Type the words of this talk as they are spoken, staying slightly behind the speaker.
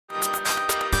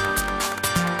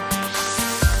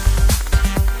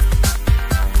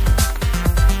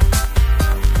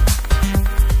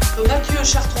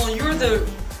Chartron, you're the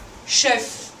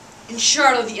chef in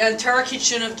charge of the entire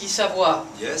kitchen of Guy Savoy.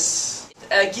 Yes.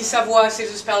 Guy Savoy,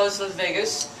 Caesar's Palace, Las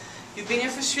Vegas. You've been here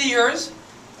for 3 years.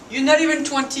 You're not even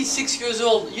 26 years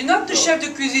old. You're not the chef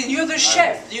de cuisine, you're the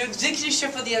chef. You're executive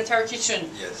chef of the entire kitchen.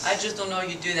 Yes. I just don't know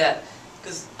you do that.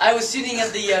 Because I was sitting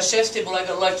at the chef's table, I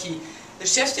got lucky. The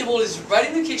chef's table is right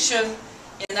in the kitchen,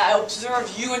 and I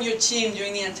observed you and your team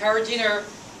during the entire dinner.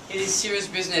 It is serious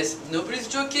business. Nobody's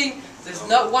joking. There's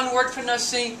not one word for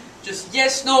nothing. Just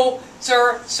yes, no,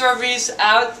 sir, service,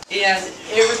 out, and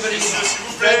everybody's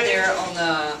right there on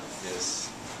the... Yes.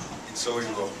 It's all you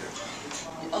work here.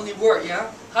 On the work,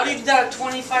 yeah? How do you do that at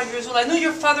 25 years old? I know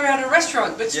your father had a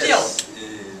restaurant, but still. Yes.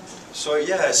 So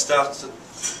yeah, I started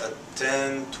at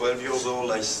 10, 12 years old.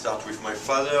 I start with my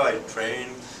father. I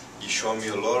trained. He showed me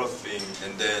a lot of things.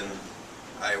 And then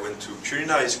I went to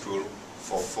culinary school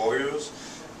for 4 years.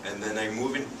 And then I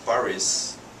moved in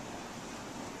Paris.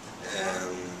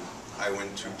 And I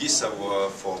went to Guy Savoy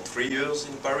for 3 years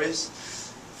in Paris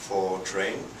for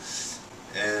training.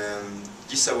 And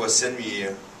Guy Savoy sent me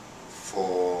here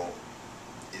for...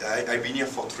 I've been here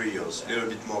for 3 years, a little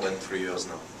bit more than 3 years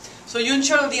now. So you're in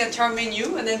charge of the entire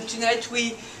menu, and then tonight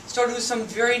we started with some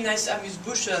very nice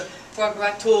amuse-bouche, foie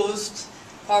gras toast,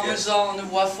 parmesan on a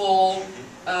waffle,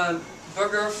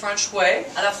 burger French way,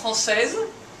 à la française,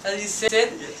 as you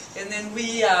said. Yes. And then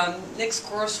we, next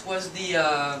course was the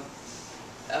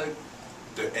egg.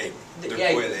 The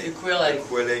quail egg. The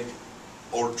quail egg,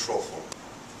 all truffle.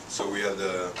 So we have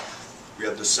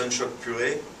the sunshot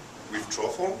puree with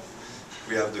truffle.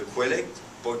 We have the quail egg,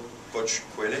 poached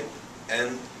quail egg,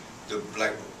 and the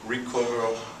black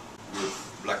recover with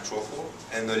black truffle,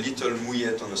 and a little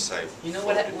mouillette on the side. You know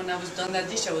what? When I was done that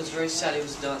dish, I was very sad it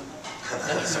was done.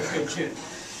 That was very good.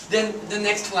 Then the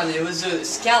next one, it was a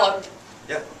scallop.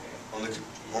 Yeah,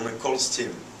 on a cold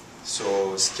steam.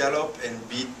 So scallop and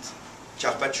beet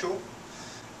carpaccio,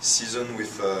 seasoned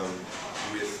with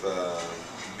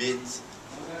beet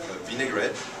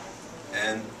vinaigrette,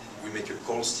 and we make a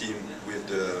cold steam with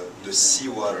the sea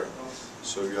water.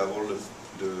 So you have all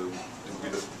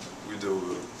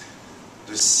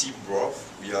the sea broth.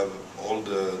 You have all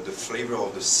the flavor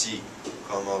of the sea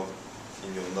come out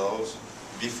in your nose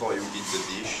before you eat the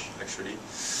dish, actually.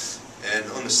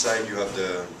 And on the side you have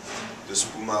the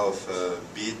spuma of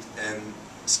beet and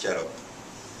scallop.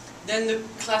 Then the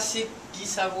classic Guy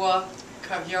Savoy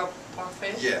caviar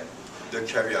parfait. Yeah, the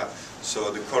caviar.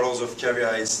 So the colors of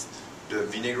caviar is the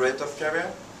vinaigrette of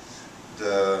caviar,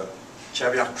 the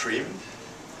caviar cream,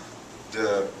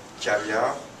 the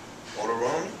caviar all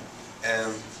around,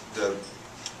 and the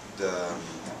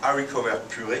haricot vert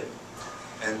puree,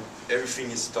 and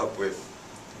everything is topped with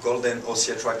golden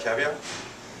Ossetra caviar.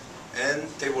 And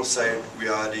table side we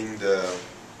are adding the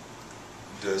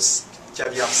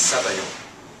caviar Savaillon.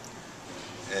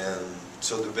 And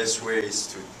so the best way is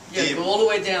to dip go all the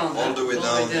way down. All the way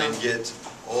down and get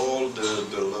all the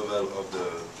level of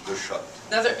the shot.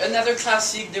 Another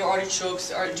classic, the artichokes,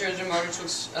 Georgian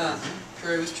artichokes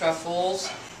puree with truffles,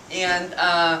 and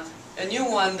a new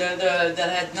one that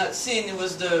I had not seen. It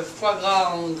was the foie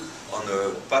gras on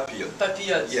a papillote.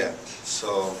 Papillote. Yeah.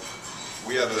 So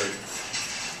we have a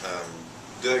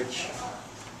duck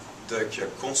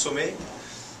consommé,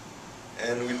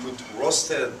 and we put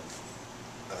roasted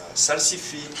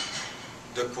salsifis,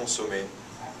 duck consommé,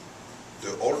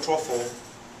 the old truffle,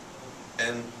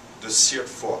 and the seared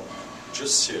foie,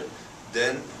 just seared.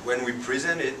 Then when we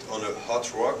present it on a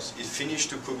hot rocks, it finished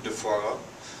to cook the foie gras,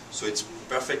 so it's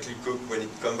perfectly cooked when it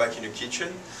comes back in the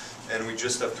kitchen, and we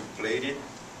just have to plate it.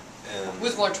 And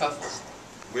with more truffles.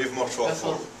 With more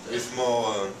truffle, with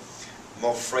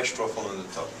more fresh truffle on the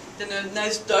top. Then a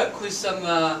nice duck with some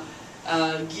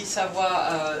Guy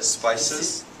Savoy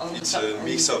spices. It's a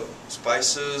mix of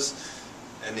spices,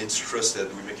 and it's crusted.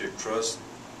 We make a crust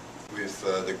with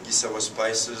the Guy Savoy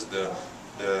spices, the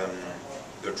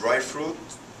dry fruit,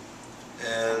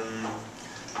 and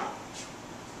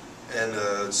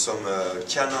some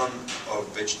cannon of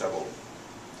vegetable.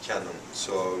 Cannon.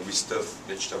 So we stuff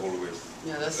vegetable with a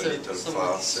little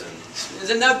farce.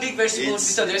 They're not big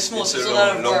vegetables, they're small, so it's a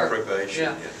lot of long work.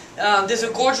 preparation. Yeah. There's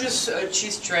a gorgeous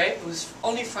cheese tray with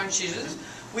only French cheeses.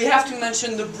 We have to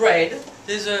mention the bread.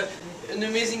 There's an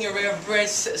amazing array of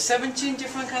breads, 17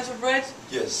 different kinds of bread.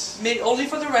 Yes. Made only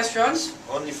for the restaurants.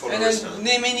 Only for the restaurants. And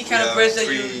then name any kind of bread that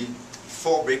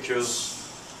 4 bakers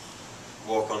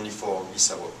work only for Guy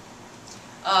Savoy.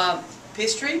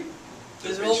 Pastry.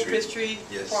 There's a whole pastry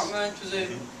department with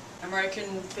an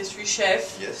American pastry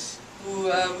chef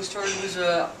who started with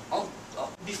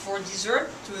before dessert,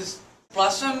 to his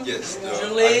blossom, yes,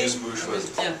 gelée.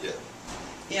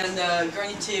 and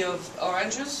garniture of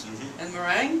oranges and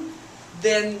meringue.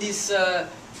 Then this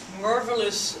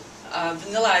marvelous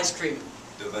vanilla ice cream.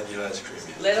 The vanilla ice cream.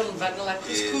 Yeah. Little vanilla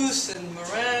couscous and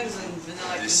meringues and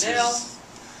vanilla quenelle.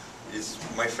 It's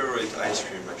my favorite ice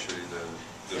cream actually,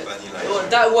 the vanilla ice cream.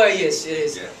 That way, yes, it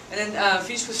is. Yeah. And then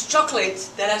finished with chocolate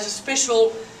that has a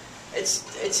special.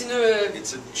 It's in a.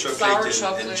 It's a flower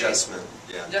chocolate and jasmine.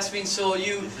 Yeah. Jasmine. So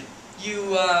you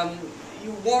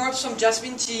warm up some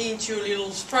jasmine tea into a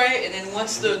little spray, and then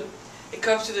once it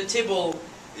comes to the table.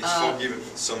 It's for give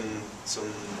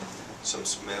some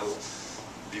smell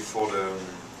before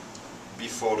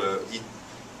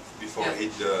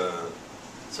eat the.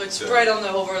 So it's spread on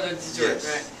over the dessert, yes.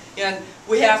 right? And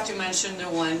we have to mention the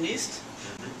wine list.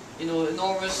 You know,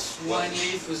 enormous wine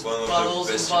list with bottles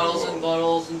and bottles and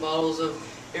bottles and bottles of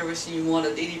everything you want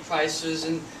at 80 prices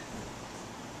and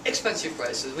expensive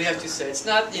prices. We have to say it's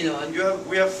not, you know.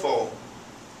 We have all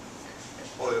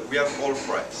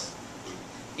price.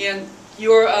 And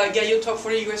your Gayot Top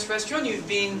 40 US restaurant, you've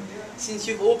been since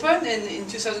you've opened, and in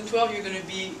 2012 you're going to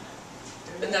be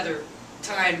another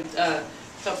time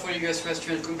Top 40 US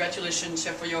restaurant. Congratulations,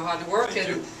 chef, for your hard work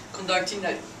and conducting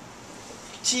that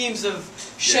teams of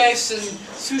chefs and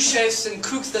sous chefs and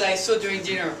cooks that I saw during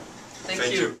dinner.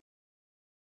 Thank you.